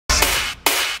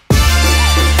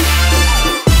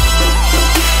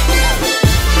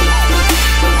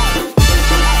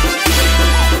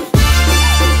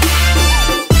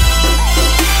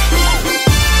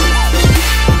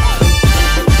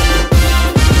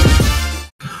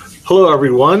Hello,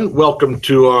 everyone. Welcome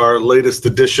to our latest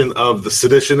edition of The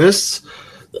Seditionists.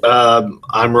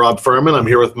 I'm Rob Furman. I'm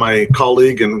here with my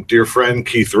colleague and dear friend,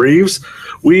 Keith Reeves.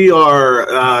 We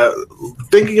are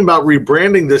thinking about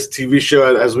rebranding this TV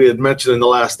show, as we had mentioned in the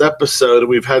last episode, and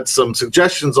we've had some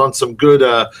suggestions on some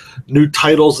good new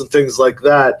titles and things like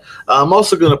that. I'm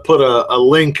also going to put a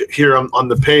link here on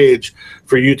the page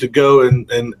for you to go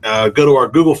and go to our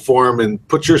Google form and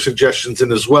put your suggestions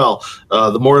in as well.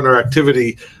 The more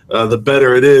interactivity, the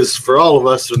better it is for all of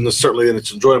us, and certainly in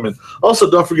its enjoyment.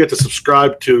 Also, don't forget to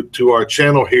subscribe to our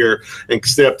channel here and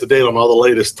stay up to date on all the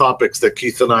latest topics that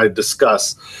Keith and I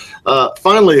discuss.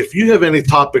 Finally, if you have any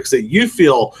topics that you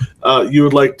feel you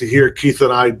would like to hear Keith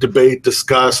and I debate,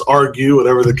 discuss, argue,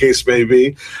 whatever the case may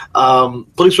be,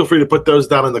 please feel free to put those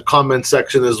down in the comment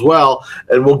section as well,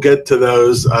 and we'll get to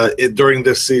those during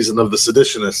this season of The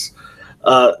Seditionists.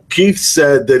 Keith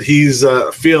said that he's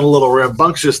feeling a little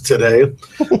rambunctious today,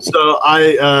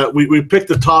 so we picked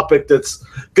a topic that's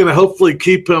going to hopefully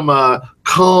keep him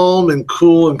calm and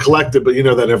cool and collected, but you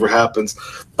know that never happens.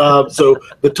 So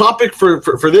the topic for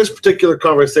this particular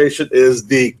conversation is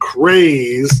the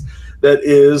craze that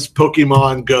is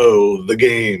Pokemon Go, the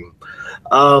game.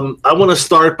 I want to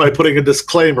start by putting a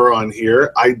disclaimer on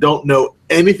here. I don't know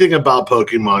anything about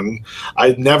Pokemon.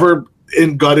 I never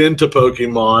got into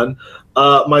Pokemon.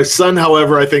 My son,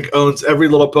 however, I think owns every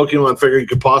little Pokemon figure you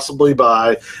could possibly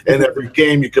buy and every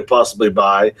game you could possibly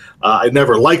buy. I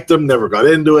never liked them, never got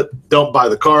into it, don't buy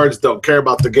the cards, don't care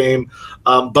about the game.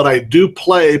 But I do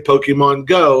play Pokemon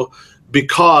Go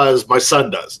because my son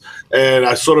does. And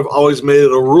I sort of always made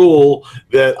it a rule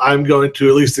that I'm going to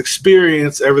at least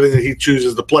experience everything that he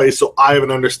chooses to play so I have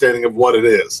an understanding of what it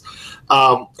is.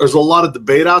 There's a lot of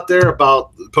debate out there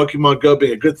about Pokemon Go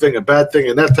being a good thing, a bad thing,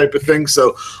 and that type of thing.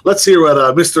 So let's hear what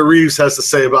Mr. Reeves has to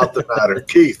say about the matter.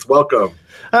 Keith, welcome.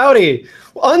 Howdy.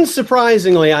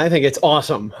 Unsurprisingly, I think it's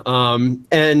awesome.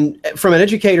 And from an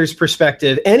educator's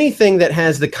perspective, anything that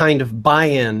has the kind of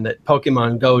buy-in that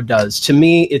Pokemon Go does, to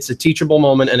me, it's a teachable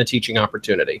moment and a teaching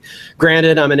opportunity.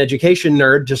 Granted, I'm an education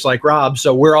nerd, just like Rob,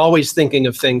 so we're always thinking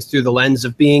of things through the lens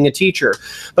of being a teacher.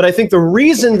 But I think the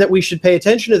reason that we should pay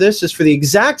attention to this is for the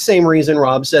exact same reason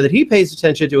Rob said that he pays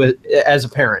attention to it as a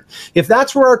parent. If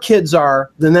that's where our kids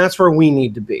are, then that's where we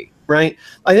need to be. Right?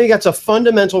 I think that's a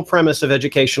fundamental premise of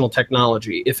educational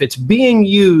technology. If it's being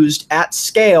used at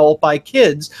scale by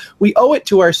kids, we owe it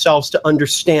to ourselves to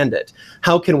understand it.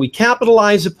 How can we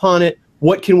capitalize upon it?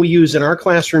 What can we use in our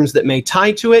classrooms that may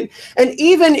tie to it? And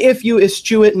even if you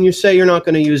eschew it and you say you're not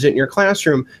going to use it in your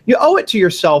classroom, you owe it to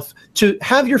yourself to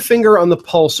have your finger on the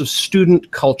pulse of student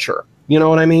culture. You know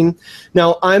what I mean?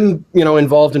 Now, I'm,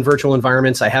 involved in virtual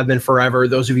environments. I have been forever.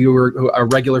 Those of you who are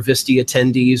regular Visti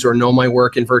attendees or know my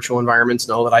work in virtual environments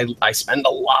know that I spend a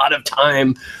lot of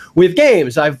time with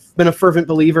games. I've been a fervent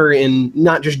believer in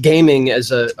not just gaming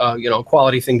as a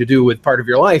quality thing to do with part of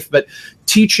your life, but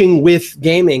teaching with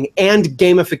gaming and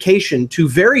gamification, two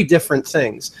very different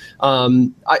things.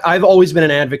 I've always been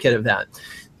an advocate of that.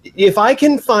 If I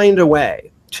can find a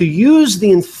way to use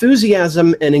the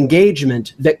enthusiasm and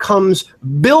engagement that comes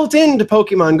built into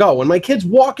Pokemon Go. When my kids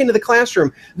walk into the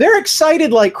classroom, they're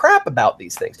excited like crap about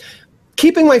these things.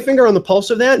 Keeping my finger on the pulse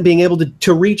of that and being able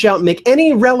to reach out and make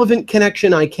any relevant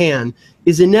connection I can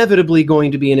is inevitably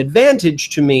going to be an advantage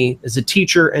to me as a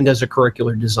teacher and as a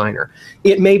curricular designer.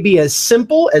 It may be as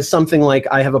simple as something like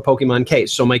I have a Pokemon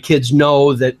case, so my kids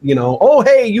know that, oh,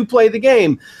 hey, you play the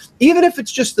game. Even if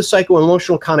it's just the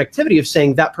psycho-emotional connectivity of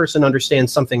saying that person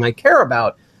understands something I care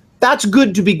about, that's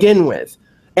good to begin with.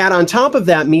 And on top of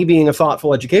that, me being a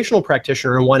thoughtful educational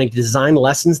practitioner and wanting to design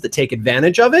lessons that take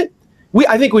advantage of it,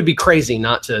 I think we'd be crazy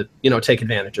not to, take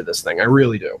advantage of this thing. I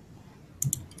really do.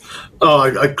 Oh,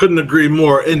 I couldn't agree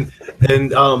more. And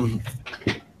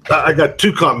I got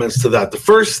two comments to that. The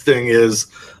first thing is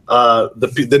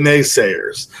the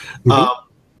naysayers. Mm-hmm.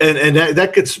 And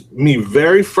that gets me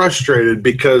very frustrated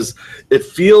because it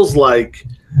feels like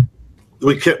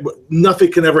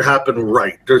nothing can ever happen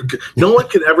right. No one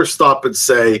can ever stop and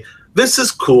say, this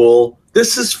is cool,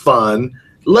 this is fun,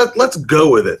 let's go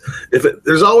with it.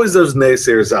 There's always those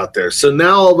naysayers out there. So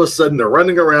now all of a sudden they're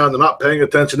running around, they're not paying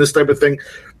attention, this type of thing.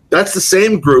 That's the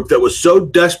same group that was so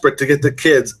desperate to get the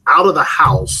kids out of the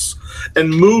house and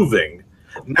moving.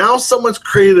 Now someone's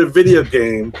created a video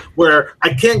game where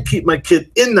I can't keep my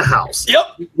kid in the house.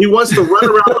 Yep. He wants to run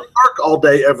around the park all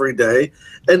day, every day,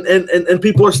 and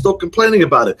people are still complaining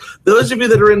about it. Those of you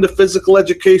that are into physical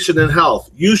education and health,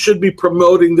 you should be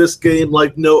promoting this game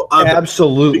like no other.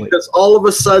 Absolutely. Because all of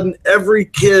a sudden, every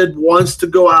kid wants to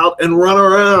go out and run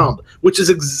around, which is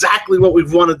exactly what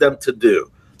we've wanted them to do.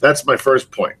 That's my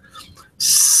first point.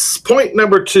 Point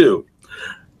number 2.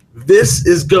 This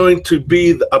is going to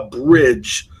be a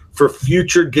bridge for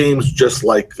future games just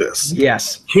like this.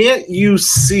 Yes. Can't you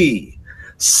see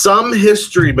some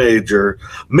history major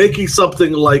making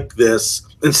something like this?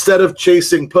 Instead of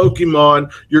chasing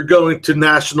Pokemon, you're going to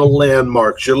national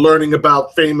landmarks. You're learning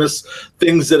about famous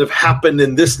things that have happened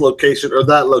in this location or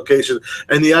that location.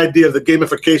 And the idea of the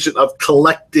gamification of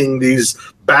collecting these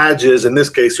badges, in this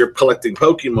case, you're collecting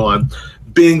Pokemon,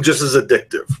 being just as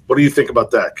addictive. What do you think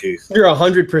about that, Keith? You're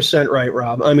 100% right,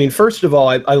 Rob. I mean, first of all,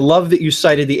 I love that you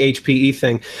cited the HPE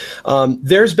thing.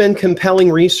 There's been compelling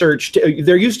research.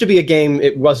 There used to be a game,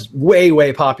 it was way,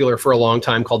 way popular for a long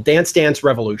time, called Dance Dance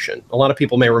Revolution. A lot of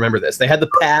people may remember this. They had the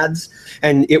pads,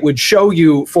 and it would show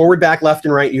you forward, back, left,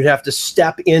 and right. You'd have to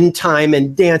step in time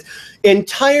and dance.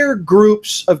 Entire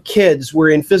groups of kids were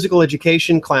in physical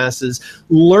education classes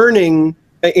learning,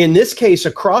 in this case,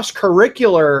 a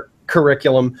cross-curricular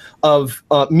curriculum of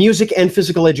music and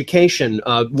physical education.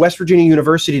 West Virginia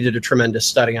University did a tremendous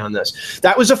study on this.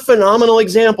 That was a phenomenal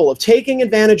example of taking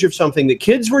advantage of something that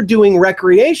kids were doing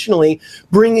recreationally,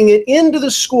 bringing it into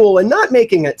the school and not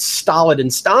making it stolid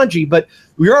and stodgy, but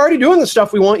we're already doing the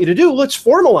stuff we want you to do. Let's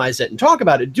formalize it and talk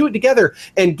about it, do it together,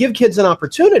 and give kids an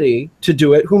opportunity to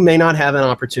do it who may not have an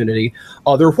opportunity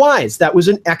otherwise. That was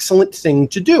an excellent thing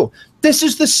to do. This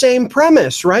is the same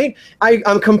premise, right?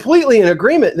 I'm completely in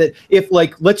agreement that if,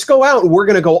 like, let's go out and we're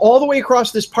going to go all the way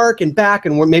across this park and back,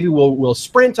 and maybe we'll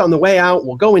sprint on the way out,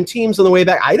 we'll go in teams on the way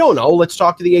back. I don't know. Let's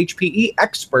talk to the HPE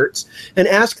experts and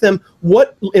ask them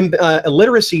what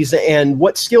literacies and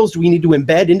what skills do we need to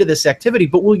embed into this activity,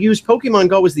 but we'll use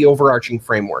Pokemon Go as the overarching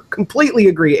framework. Completely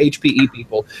agree. HPE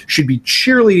people should be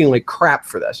cheerleading like crap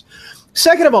for this.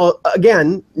 Second of all,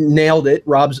 again, nailed it.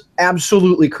 Rob's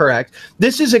absolutely correct.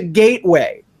 This is a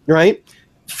gateway, right?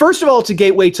 First of all, it's a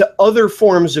gateway to other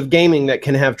forms of gaming that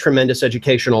can have tremendous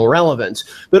educational relevance.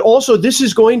 But also, this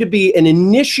is going to be an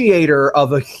initiator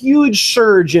of a huge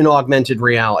surge in augmented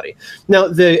reality. Now,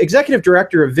 the executive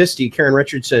director of Visti, Karen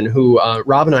Richardson, who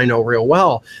Rob and I know real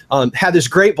well, had this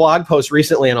great blog post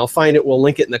recently, and I'll find it, we'll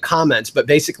link it in the comments, but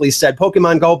basically said,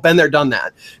 Pokemon Go, been there, done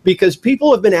that. Because people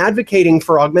have been advocating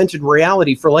for augmented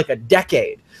reality for like a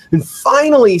decade. And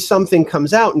finally something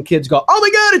comes out and kids go, oh my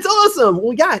God, it's awesome.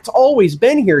 Well, yeah, it's always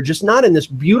been here, just not in this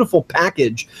beautiful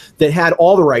package that had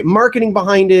all the right marketing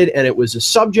behind it. And it was a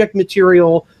subject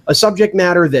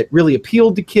matter that really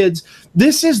appealed to kids.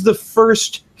 This is the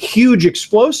first huge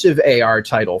explosive AR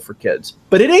title for kids,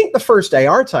 but it ain't the first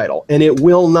AR title, and it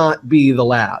will not be the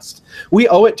last. We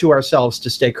owe it to ourselves to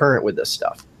stay current with this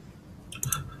stuff.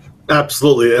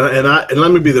 Absolutely, and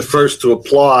let me be the first to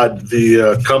applaud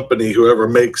the company, whoever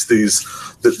makes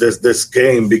this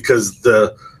game, because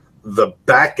the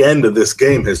back end of this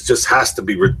game has to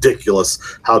be ridiculous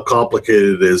how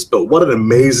complicated it is. But what an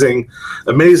amazing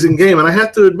game! And I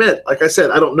have to admit, like I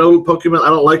said, I don't know Pokemon, I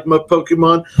don't like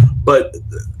Pokemon, but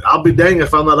I'll be dang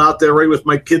if I'm not out there right with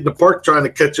my kid in the park trying to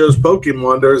catch those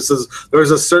Pokemon.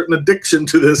 There's a certain addiction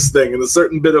to this thing and a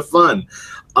certain bit of fun.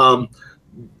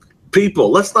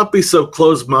 People, let's not be so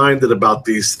closed-minded about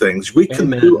these things. We can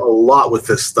do a lot with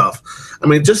this stuff. I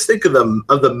mean, just think of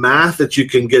the math that you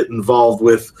can get involved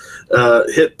with,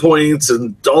 hit points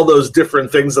and all those different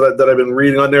things that I've been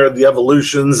reading on there, the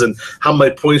evolutions and how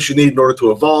many points you need in order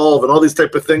to evolve and all these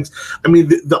type of things. I mean,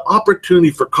 the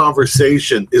opportunity for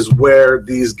conversation is where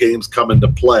these games come into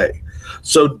play.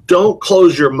 So don't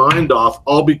close your mind off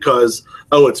all because,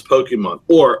 oh, it's Pokemon,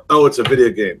 or, oh, it's a video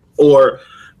game, or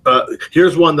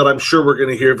here's one that I'm sure we're going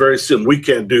to hear very soon. We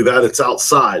can't do that. It's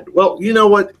outside. Well, you know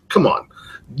what? Come on.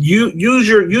 Use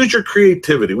your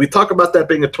creativity. We talk about that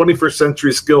being a 21st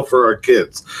century skill for our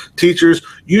kids. Teachers,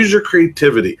 use your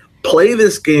creativity. Play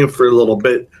this game for a little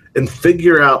bit and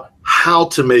figure out how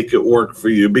to make it work for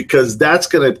you, because that's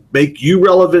going to make you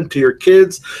relevant to your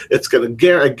kids. It's going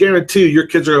to, I guarantee you, your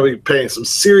kids are going to be paying some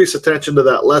serious attention to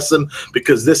that lesson,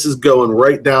 because this is going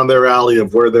right down their alley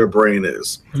of where their brain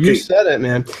is. You said it,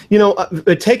 man. You know,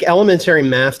 take elementary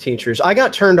math teachers. I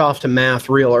got turned off to math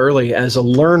real early as a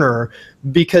learner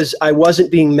because I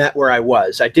wasn't being met where I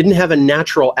was. I didn't have a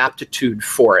natural aptitude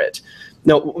for it.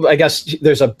 Now, I guess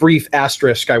there's a brief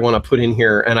asterisk I want to put in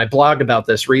here, and I blogged about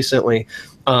this recently.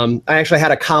 I actually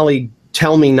had a colleague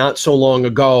tell me not so long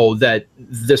ago that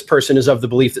this person is of the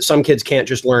belief that some kids can't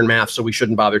just learn math, so we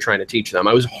shouldn't bother trying to teach them.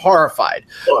 I was horrified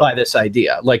by this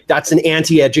idea. Like, that's an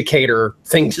anti-educator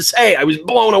thing to say. I was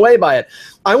blown away by it.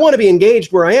 I want to be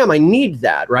engaged where I am. I need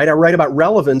that, right? I write about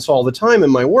relevance all the time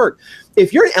in my work.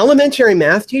 if you're an elementary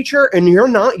math teacher and you're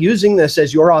not using this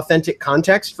as your authentic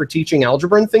context for teaching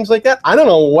algebra and things like that, I don't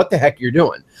know what the heck you're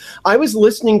doing. I was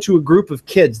listening to a group of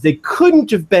kids. They couldn't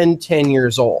have been 10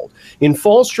 years old in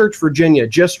Falls Church, Virginia,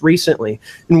 just recently.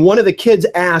 And one of the kids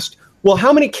asked, well,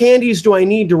 how many candies do I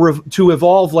need to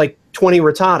evolve like 20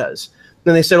 rattatas?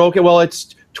 And they said, okay, well,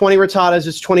 it's 20 rattatas,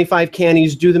 it's 25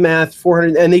 candies, do the math,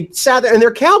 400. And they sat there and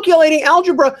they're calculating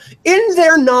algebra in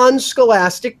their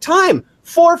non-scholastic time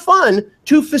for fun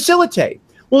to facilitate.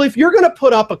 Well, if you're going to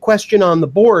put up a question on the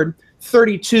board,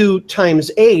 32 times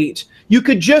 8, you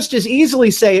could just as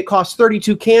easily say it costs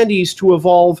 32 candies to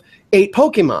evolve 8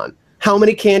 Pokemon. How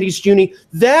many candies do you need?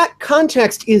 That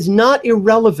context is not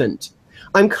irrelevant.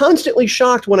 I'm constantly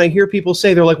shocked when I hear people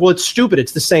say, they're like, well, it's stupid,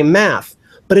 it's the same math.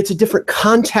 But it's a different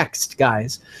context,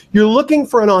 guys. You're looking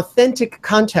for an authentic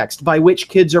context by which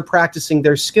kids are practicing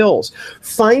their skills.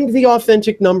 Find the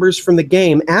authentic numbers from the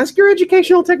game. Ask your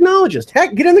educational technologist.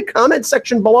 Heck, get in the comment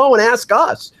section below and ask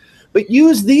us. But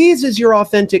use these as your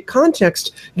authentic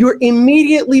context. You're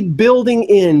immediately building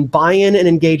in buy-in and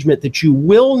engagement that you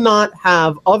will not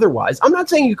have otherwise. I'm not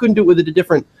saying you couldn't do it with a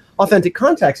different authentic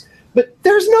context, but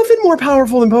there's nothing more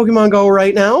powerful than Pokemon Go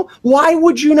right now. Why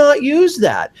would you not use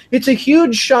that? It's a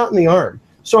huge shot in the arm.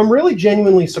 So I'm really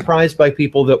genuinely surprised by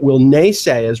people that will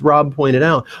naysay, as Rob pointed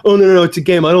out, oh, no, it's a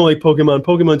game. I don't like Pokemon.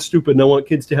 Pokemon's stupid, and I want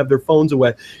kids to have their phones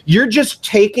away. You're just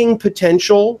taking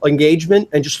potential engagement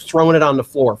and just throwing it on the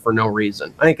floor for no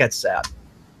reason. I think that's sad.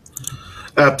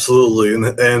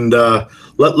 Absolutely. And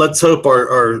let's hope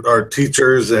our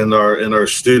teachers and our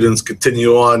students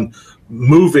continue on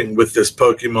moving with this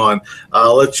Pokemon.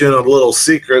 I'll let you in on a little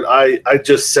secret. I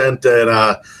just sent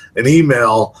an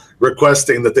email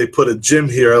requesting that they put a gym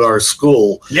here at our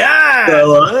school. Yeah,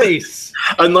 so, nice.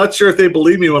 I'm not sure if they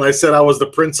believe me when I said I was the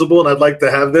principal and I'd like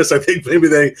to have this. I think maybe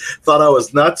they thought I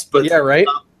was nuts, but yeah, right.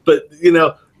 But you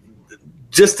know,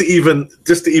 just to even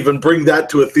bring that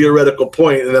to a theoretical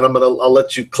point, and then I'll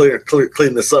let you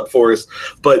clean this up for us.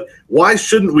 But why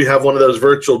shouldn't we have one of those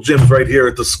virtual gyms right here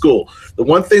at the school? The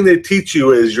one thing they teach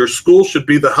you is your school should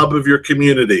be the hub of your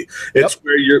community. It's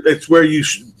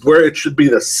where it should be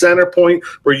the center point,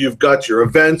 where you've got your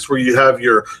events, where you have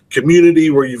your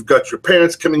community, where you've got your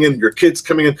parents coming in, your kids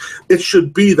coming in. It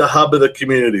should be the hub of the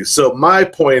community. So my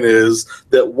point is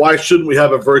that why shouldn't we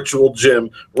have a virtual gym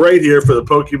right here for the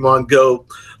Pokemon Go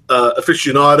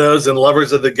aficionados and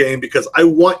lovers of the game, because I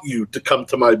want you to come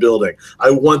to my building. I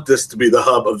want this to be the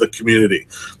hub of the community.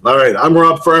 All right, I'm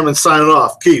Rob Furman signing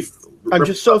off. Keith. I'm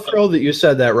just so thrilled that you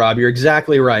said that, Rob. You're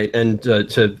exactly right. And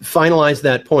to finalize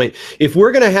that point, if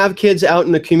we're going to have kids out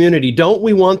in the community, don't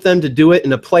we want them to do it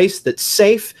in a place that's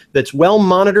safe, that's well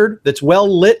monitored, that's well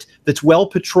lit, that's well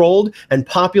patrolled, and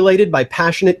populated by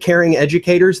passionate, caring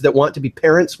educators that want to be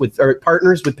partners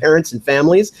with parents and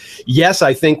families? Yes,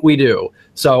 I think we do.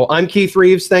 So I'm Keith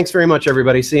Reeves. Thanks very much,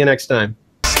 everybody. See you next time.